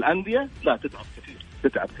الأندية لا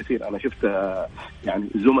تتعب كثير. أنا شفت يعني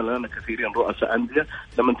زملاء لنا كثيرين رؤساء أندية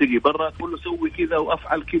لما تيجي برا تقول له سوي كذا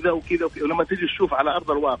وأفعل كذا وكذا، ولما تيجي تشوف على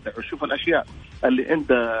أرض الواقع وتشوف الأشياء اللي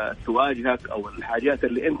أنت تواجهك أو الحاجات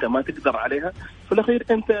اللي أنت ما تقدر عليها، في الأخير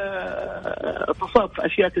أنت تصاب في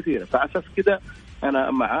أشياء كثيرة. فأساس كده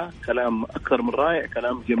أنا معاه كلام أكثر من رائع،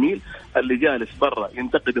 كلام جميل. اللي جالس برا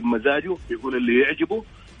ينتقد بمزاجه يقول اللي يعجبه،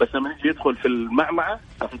 بس لما يجي يدخل في المعمعة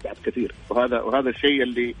تتعب كثير. وهذا الشيء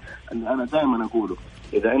اللي أنا دائما أقوله.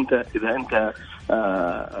 إذا أنت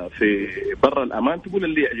في برا الأمان تقول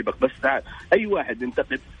اللي يعجبك، بس تعال أي واحد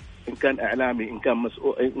ينتقد، إن كان إعلامي إن كان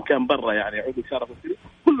مسؤول إن كان برا يعني عضو شرف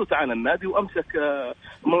كله تعال النادي وأمسك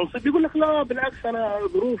منصب، يقول لك لا بالعكس أنا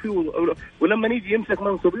ظروفي، ولما نيجي يمسك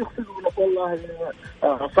منصب يخسر يقول لك والله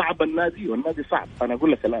صعب النادي، والنادي صعب. أنا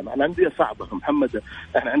أقول لك الآن الأندية صعبة محمد.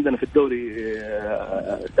 إحنا عندنا في الدوري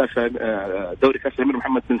دوري كأس الأمير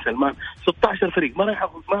محمد بن سلمان 16 فريق، ما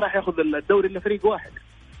راح ياخذ الدوري إلا فريق واحد.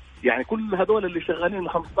 يعني كل هذول اللي شغالين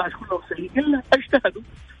 15 كلهم سيئين إلا اجتهدوا.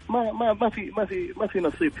 ما في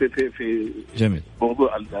نصيب في جميل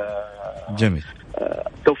موضوع جميل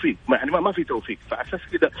توفيق، يعني ما في توفيق. فأساس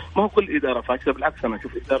كده ما هو كل إدارة فاشلة، بالعكس أنا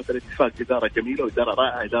أشوف إدارة الاتفاق إدارة جميلة وإدارة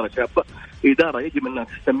رائعة، إدارة شابة، إدارة يجب أنها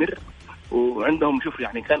تستمر. وعندهم شوف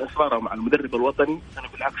يعني كان إصرارهم على المدرب الوطني، أنا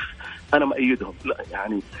بالعكس أنا مأيدهم. لا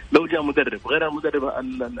يعني لو جاء مدرب غير المدرب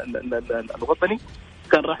الوطني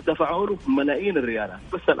كان راح دفعوا له ملايين الريالات.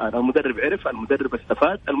 بس الآن المدرب عرف، المدرب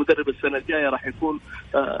استفاد، المدرب السنة الجاية راح يكون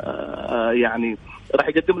يعني راح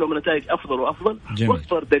يقدم لهم نتائج أفضل وأفضل.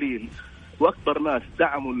 وأكبر دليل وأكبر ناس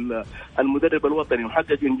دعموا المدرب الوطني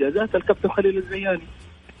وحقق إنجازات الكابتن خليل الزياني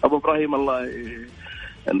أبو إبراهيم، الله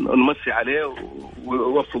نمسي عليه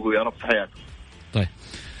ووفقه يا رب في حياته. طيب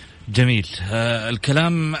جميل.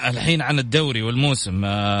 الكلام الحين عن الدوري والموسم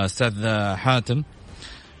أستاذ حاتم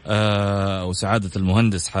وسعادة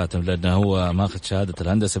المهندس حاتم، لأنه هو ماخذ شهادة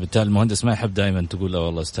الهندسة، بالتالي المهندس ما يحب دائما تقول له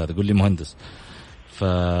والله أستاذ، قول لي مهندس.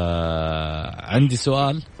 فعندي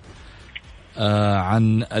سؤال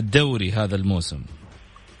عن الدوري هذا الموسم،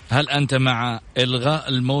 هل أنت مع إلغاء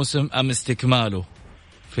الموسم أم استكماله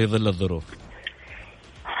في ظل الظروف؟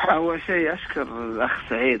 أول شيء أشكر الأخ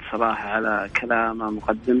سعيد صراحة على كلامه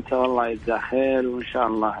مقدمته، والله يجزاه خير، وإن شاء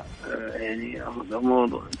الله يعني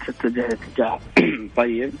الأمور تتجه اتجاه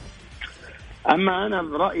طيب. أما أنا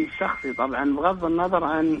برأيي الشخصي طبعا بغض النظر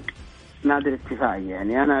عن نادي الاتفاق،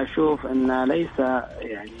 يعني أنا أشوف أن ليس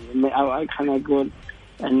يعني أو خلينا نقول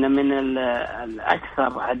أن من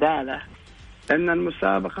الأكثر عدالة أن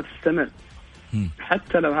المسابقة تستمر،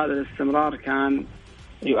 حتى لو هذا الاستمرار كان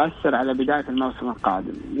يؤثر على بداية الموسم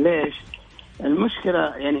القادم. ليش؟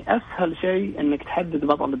 المشكلة يعني أسهل شيء أنك تحدد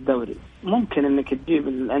بطل الدوري. ممكن أنك تجيب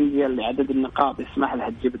الأندية اللي عدد النقاط يسمح لها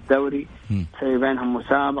تجيب الدوري، تسوي بينهم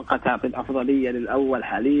مسابقة تعطي الأفضلية للأول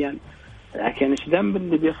حاليا، لكن إيش ذنب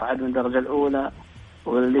اللي بيصعد من الدرجة الأولى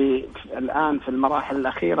واللي الآن في المراحل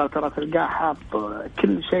الأخيرة ترى تلقاه حاط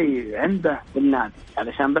كل شيء عنده بالنادي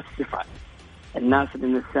علشان بس يفعل الناس اللي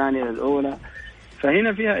من الثانية للأولى.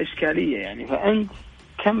 فهنا فيها إشكالية يعني. فأنت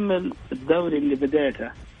كمل الدوري اللي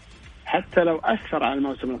بديته حتى لو أثر على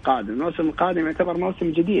الموسم القادم. الموسم القادم يعتبر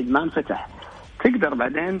موسم جديد ما انفتح، تقدر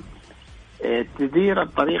بعدين تدير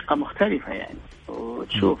بطريقة مختلفة يعني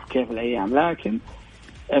وتشوف كيف الأيام. لكن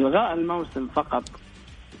إلغاء الموسم فقط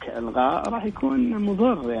كإلغاء راح يكون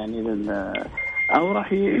مضر يعني أو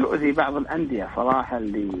راح يؤذي بعض الأندية صراحة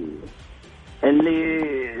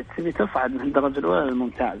اللي تبي تصعد من الدرجة الأولى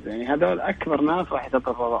للممتاز. يعني هذول أكبر ناس راح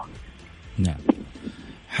يتضررون. نعم.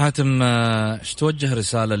 حاتم، ايش توجه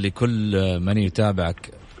رسالة لكل من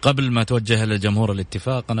يتابعك قبل ما توجه لجمهور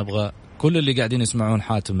الاتفاق؟ أنا أبغى كل اللي قاعدين يسمعون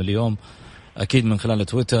حاتم اليوم أكيد من خلال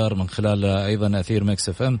تويتر، من خلال أيضا أثير ميكس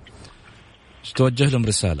اف ام، ايش توجه لهم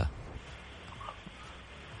رسالة؟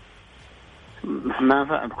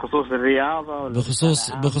 ما بخصوص الرياضة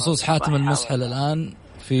بخصوص حاتم المسحل الآن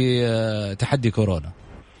في تحدي كورونا.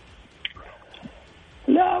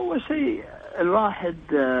 لا، أول شيء الواحد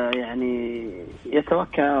يعني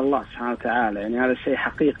يتوكل على الله سبحانه وتعالى. يعني هذا الشيء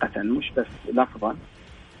حقيقة مش بس لفظا،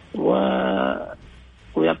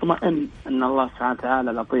 ويطمئن أن الله سبحانه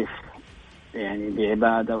وتعالى لطيف يعني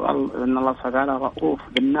بعباده، وأن الله سبحانه وتعالى رؤوف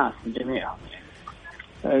بالناس جميعهم.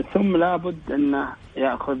 ثم لابد أنه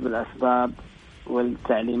يأخذ بالأسباب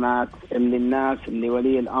والتعليمات اللي الناس اللي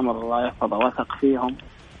ولي الأمر الله يحفظه وثق فيهم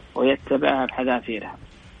ويتبعها بحذافيرها.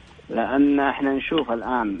 لأن احنا نشوف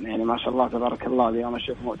الآن يعني ما شاء الله تبارك الله اليوم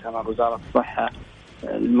أشوف مؤتمر وزارة الصحة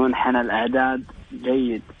المنحنى الأعداد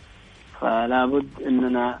جيد. فلا بد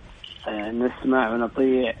أننا نسمع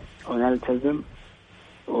ونطيع ونلتزم،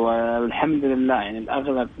 والحمد لله يعني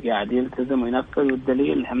الأغلب قاعد يلتزم وينفذ،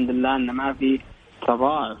 والدليل الحمد لله أن ما في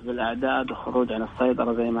تضاعف بالأعداد وخروج عن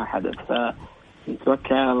السيطرة زي ما حدث.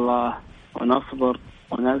 فنتوكل على الله ونصبر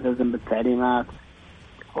ونلتزم بالتعليمات،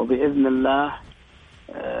 وبإذن الله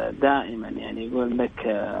دائما يعني يقول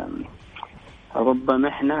لك رب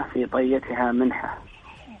محنة في طيتها منحة،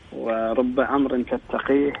 ورب أمر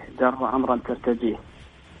تتقيه جر أمرا ترتجيه.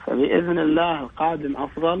 فبإذن الله القادم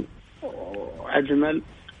أفضل وأجمل،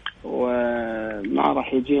 وما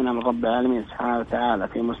راح يجينا من رب العالمين سبحانه وتعالى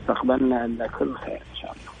في مستقبلنا إلا كل خير إن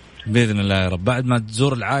شاء الله بإذن الله يا رب. بعد ما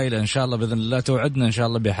تزور العائلة إن شاء الله بإذن الله توعدنا إن شاء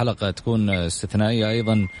الله بحلقة تكون استثنائية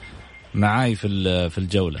أيضا معاي في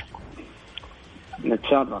الجولة.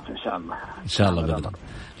 نتشرف إن شاء الله. إن شاء الله بإذن الله.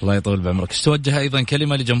 الله يطول بعمرك. ايش توجه أيضا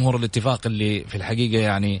كلمة لجمهور الاتفاق اللي في الحقيقة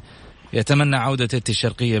يعني يتمنى عودة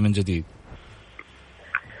الشرقية من جديد؟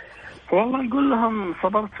 والله نقول لهم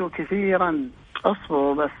صبرتوا كثيرا،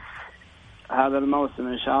 اصبروا بس هذا الموسم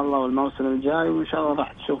إن شاء الله والموسم الجاي، وإن شاء الله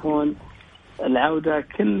راح تشوفون العودة.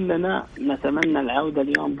 كلنا نتمنى العودة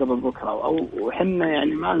اليوم قبل بكرة، وحنا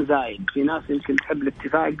يعني ما نزايد. في ناس يمكن تحب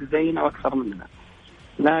الاتفاق زينا وأكثر مننا،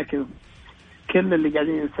 لكن كل اللي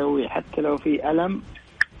قاعدين نسويه حتى لو في ألم،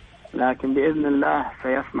 لكن بإذن الله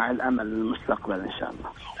سيصنع الأمل للمستقبل إن شاء الله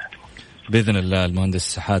بإذن الله.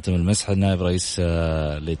 المهندس حاتم المسحل نائب رئيس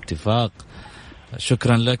الاتفاق،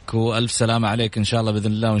 شكرا لك وألف سلامة عليك إن شاء الله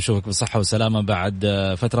بإذن الله، ونشوفك بصحة وسلامة بعد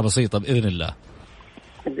فترة بسيطة بإذن الله.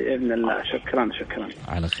 بإذن الله. شكرا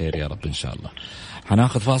على خير يا رب إن شاء الله.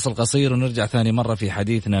 هناخذ فاصل قصير ونرجع ثاني مرة في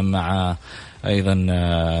حديثنا مع أيضا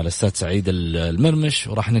الأستاذ سعيد المرمش،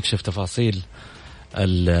 وراح نكشف تفاصيل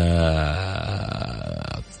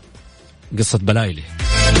قصة بلايلي.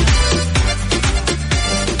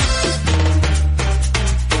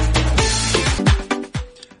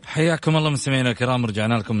 حياكم الله مستمعينا الكرام،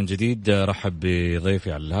 رجعنا لكم من جديد. رحب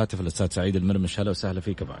بضيفي على الهاتف الأستاذ سعيد المرمش. هلا وسهلا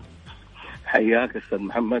فيك أبو علي. حياك أستاذ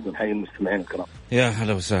محمد ونحيي المستمعين الكرام. يا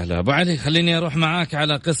هلا وسهلا أبو علي. خليني أروح معاك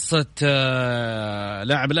على قصة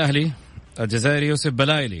لاعب الأهلي الجزائري يوسف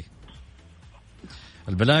بلايلي.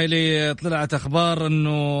 البلايلي طلعت أخبار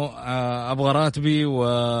أنه أبغى راتبي،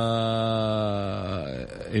 وإذا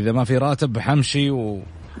ما في راتب حمشي،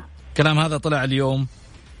 وكلام هذا طلع اليوم،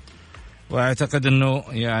 وأعتقد أنه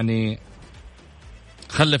يعني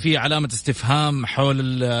خلى فيه علامة استفهام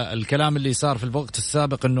حول الكلام اللي صار في الوقت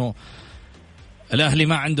السابق أنه الأهلي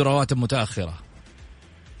ما عنده رواتب متأخرة.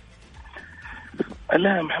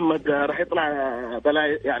 لا محمد، راح يطلع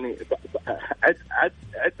بلاي يعني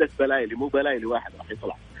عدة بلايلي، مو بلايلي واحد راح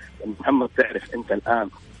يطلع. محمد تعرف أنت الآن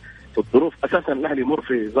في الظروف أساسا الأهلي يمر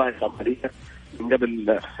في ظاهرة عملية من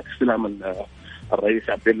قبل استلام الرئيس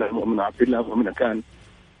عبد الله المؤمن كان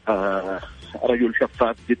رجل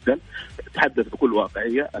شفاف جدا، تحدث بكل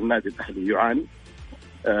واقعية. النادي الأهلي يعاني،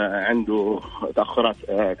 عنده تأخر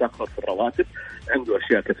في الرواتب، عنده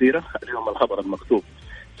أشياء كثيرة. اليوم الخبر المكتوب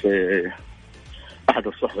في أحد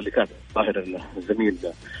الصحف اللي كاتب ظاهر الزميل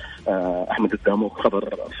أحمد الداموك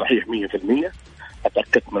خبر صحيح 100%.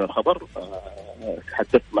 أتأكدت من الخبر،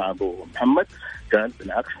 تحدثت مع أبو محمد، قال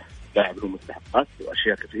بالعكس لاعب له مستحقات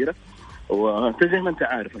وأشياء كثيرة. وأنت زي ما أنت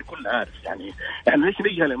عارف، الكل عارف يعني إحنا ليش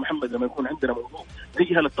نجهل يا محمد لما يكون عندنا موضوع،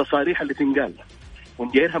 نجهل التصاريح اللي تنقال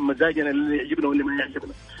ونجيرها مزاجنا اللي يعجبنا واللي ما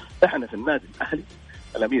يعجبنا. إحنا في النادي الأهلي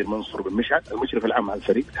الأمير منصور بن مشعل المشرف العام على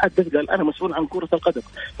الفريق تحدث قال أنا مسؤول عن كرة القدم.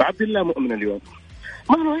 فعبد الله مؤمن اليوم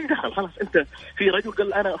ما له أي دخل، خلاص أنت في رجل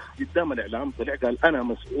قال أنا قدام الإعلام طلع قال أنا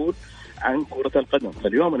مسؤول عن كرة القدم.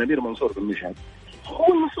 فاليوم الأمير منصور بن مشعل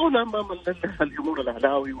هو المسؤول أمام الجمهور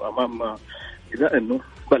الأهلاوي وأمام إذا إنه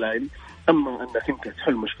بلايل، أما أنك أنت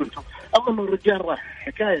تحل مشكلته، أما إنه الرجال راح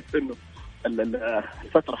حكاية إنه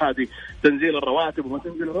الفترة هذه تنزيل الرواتب وما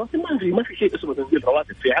تنزيل الرواتب، ما في شيء اسمه تنزيل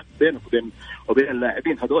رواتب، في عقد بينك وبين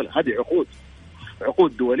اللاعبين هذول، هذه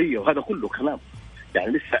عقود دولية وهذا كله كلام.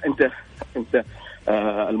 يعني لسه أنت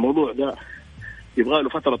الموضوع ده يبغى له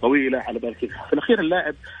فترة طويلة على بالك. في الأخير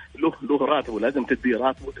اللاعب له راتب ولازم تديه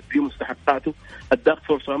راتبه وتديه مستحقاته. اداك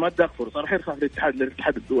فرصة ما اداك فرصة راح يرفع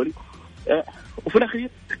للاتحاد الدولي. وفي الأخير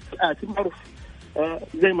الآتي معروف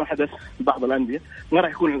زي ما حدث بعض الأندية، ما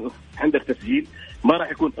راح يكون عندك تسجيل، ما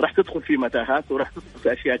راح يكون، راح تدخل في متاهات وراح تدخل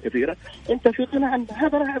في أشياء كثيرة أنت في غنى عنها.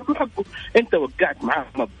 هذا راح يكون حقه. أنت وقعت معاه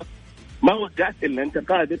مبلغ، ما وقعت إلا أنت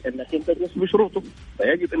قادر أنك أنت توفي بشروطه،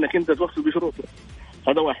 فيجب أنك أنت توفي بشروطه.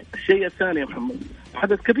 هذا واحد. الشيء الثاني يا محمد،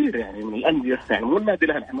 حدث كبير يعني من الأندية، يعني مو النادي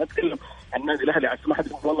الأهلي، ما أتكلم عن النادي الأهلي على سماح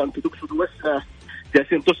والله أنتم تقصدوا بس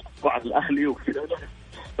جالسين تسقطوا على الأهلي وكذا.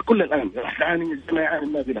 كل الأندية راح تعاني زي ما يعاني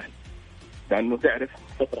النادي الأهلي، لأنه تعرف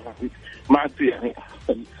فترة ما عاد في يعني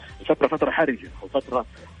فترة حرجة،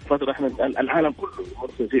 وفترة إحنا العالم كله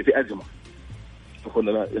في أزمة،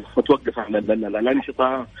 متوقف على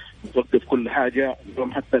الأنشطة، متوقف كل حاجة.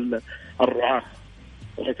 اليوم حتى الرعاة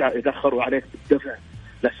يتأخروا عليك بالدفع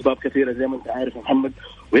لأسباب كثيرة زي ما أنت عارف يا محمد،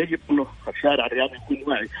 ويجب إنه الشارع الرياضي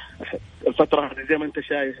يكون واعي. الفترة هذه زي ما أنت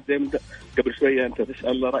شايف، زي ما أنت قبل شوية أنت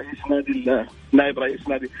تسأل نائب رئيس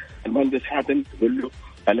نادي المهندس حاتم تقول له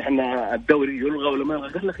هل إحنا الدوري يلغى ولا ما يلغى؟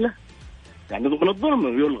 قال لك لا، يعني من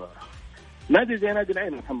الظلم يلغى. نادي زي نادي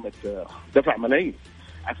العين محمد دفع ملايين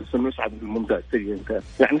على أساس إنه يصعد للممتاز،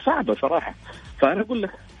 يعني صعبة صراحة. فأنا أقول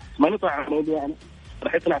لك ما نطلع على الموضوع يعني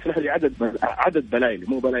راح يطلع في الأهلي عدد بلايلي،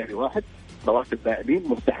 مو بلايلي واحد، رواتب لاعبين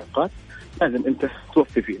مستحقات لازم أنت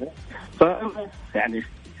توفي فيها. فأنا يعني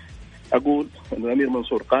أقول إن الأمير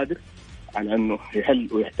منصور قادر على إنه يحل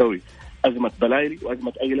ويحتوي أزمة بلايلي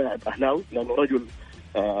وأزمة أي لاعب أهلاوي، لأنه رجل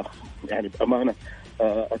يعني بأمانة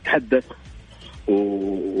تحدث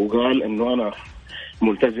وقال إنه أنا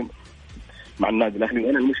ملتزم مع النادي الأهلي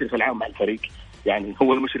وأنا المشرف العام على الفريق. يعني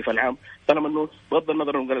هو المشرف العام، طالما إنه بغض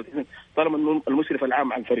النظر إنه طالما إنه المشرف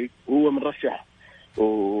العام على الفريق وهو من رشح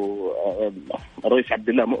والرئيس عبد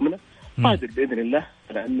الله مؤمن قادر بإذن الله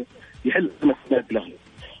لأنه يحل أزمة النادي الأهلي.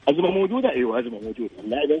 أزمة موجودة، أيوة أزمة موجودة.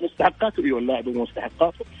 اللاعب مستحقاته، أيوة اللاعب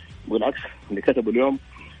مستحقاته. بالعكس اللي كتبه اليوم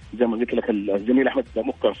زي ما قلت لك الزميل أحمد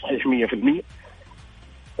مكر صحيح 100%.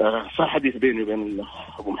 صار حديث بيني وبين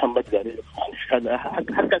أبو محمد قال هذا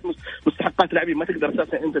حركات مستحقات لاعبين ما تقدر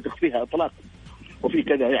أساسا أنت تخفيها إطلاقا، وفي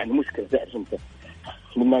كذا يعني مشكلة تعرف أنت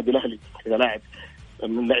من النادي الأهلي إذا لاعب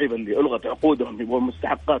من اللعيبة اللي ألغت عقودهم يبغون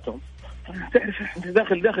مستحقاتهم، تعرف أنت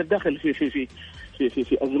داخل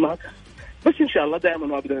في أزمات. بس إن شاء الله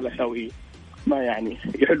دائما وأبدا الأهلاويين ما يعني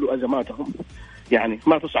يحلوا أزماتهم، يعني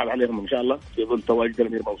ما تصعب عليهم إن شاء الله في ظل تواجد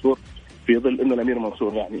الأمير منصور، في ظل إنه الأمير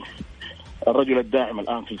منصور يعني الرجل الداعم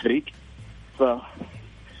الآن في الفريق،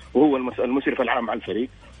 وهو المشرف العام على الفريق،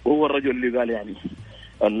 وهو الرجل اللي قال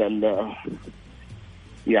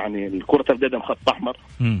يعني كرة القدم خط أحمر.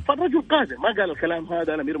 فالرجل قادر، ما قال الكلام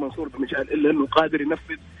هذا الأمير منصور بمجال إلا إنه قادر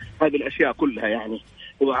ينفذ هذه الأشياء كلها. يعني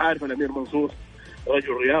هو عارف الأمير منصور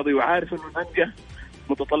رجل رياضي وعارف إنه الأندية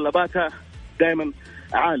متطلباتها دائما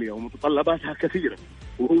عالية ومتطلباتها كثيرة،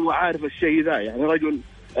 وهو عارف الشيء ذا. يعني رجل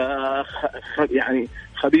يعني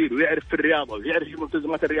خبير ويعرف في الرياضة ويعرف في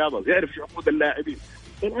ملتزمات الرياضة ويعرف في عقود اللاعبين.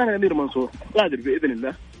 الآن الأمير منصور قادر بإذن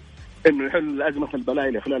الله إنه يحل أزمة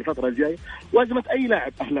البلايلة خلال الفترة الجاية وأزمة أي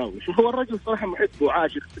لاعب أهلاوي. شوف هو الرجل صراحة محب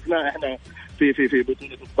وعاشق. شفناه إحنا في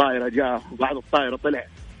بطولة الطائرة، جاء بعد الطائرة طلع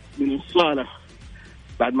من الصالة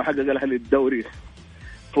بعد ما حقق الأهلي الدوري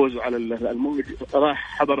فوزوا على الموج،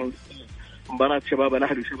 راح حضر مباراة شباب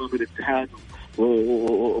الأهلي وشباب الاتحاد،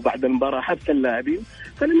 وبعد المباراة حتى اللاعبين.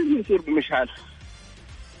 فالأمير منصور بمشعل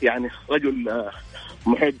يعني رجل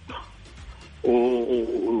محب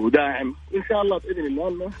وداعم. إن شاء الله بإذن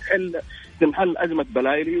الله تنحل أزمة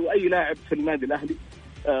بلايلي، وأي لاعب في النادي الأهلي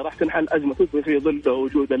راح تنحل أزمة في ظل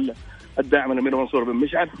وجود الداعم الأمير منصور بن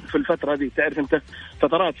مشعل. في الفترة دي تعرف أنت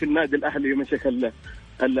فترات في النادي الأهلي مسك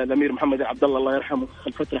الأمير محمد عبد الله يرحمه،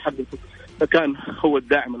 الفترة حقته كان هو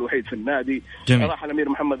الداعم الوحيد في النادي. جميل. راح الأمير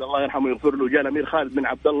محمد الله يرحمه يغفر له، جاء الأمير خالد بن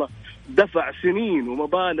عبد الله دفع سنين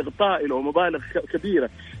ومبالغ طائلة ومبالغ كبيرة،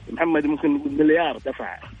 محمد ممكن مليار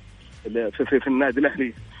دفع في النادي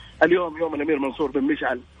الأهلي. اليوم يوم الأمير منصور بن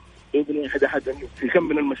مشعل بإذن واحد أحد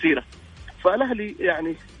يكمل المسيرة. فالأهلي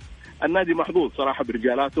يعني النادي محظوظ صراحة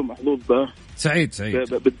برجالاته، محظوظ سعيد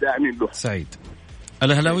بالداعمين له. سعيد.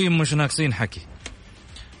 الأهلاويين مش ناقصين حكي،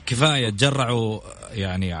 كفاية تجرعوا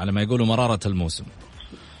يعني على ما يقولوا مرارة الموسم،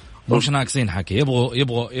 مش ناقصين حكي،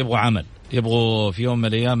 يبغوا عمل، يبغوا في يوم من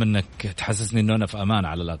الأيام إنك تحسسني إنه أنا في أمان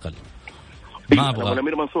على الأقل. ما أبغى.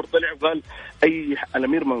 الأمير منصور طلع وقال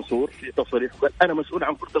الأمير منصور في تصريح قال أنا مسؤول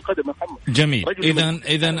عن كرة القدم يا محمد. جميل.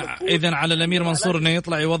 إذن على الأمير منصور إنه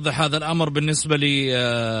يطلع يوضح هذا الأمر بالنسبة لي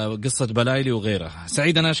قصة بلايلي وغيرها.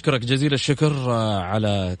 سعيد، أنا أشكرك جزيل الشكر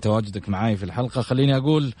على تواجدك معي في الحلقة. خليني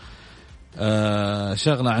أقول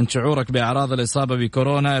شغلة عن شعورك بأعراض الإصابة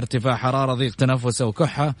بكورونا: ارتفاع حرارة، ضيق تنفس أو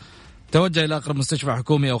كحة، توجه إلى أقرب مستشفى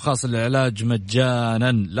حكومي أو خاص للعلاج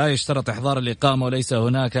مجانا. لا يشترط إحضار الإقامة وليس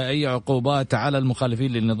هناك أي عقوبات على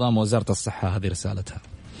المخالفين للنظام. وزارة الصحة، هذه رسالتها.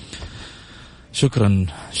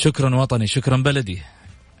 شكرا وطني، شكرا بلدي،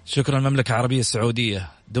 شكرا المملكة العربية السعودية.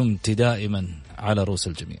 دمت دائما على رؤوس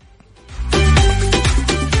الجميع.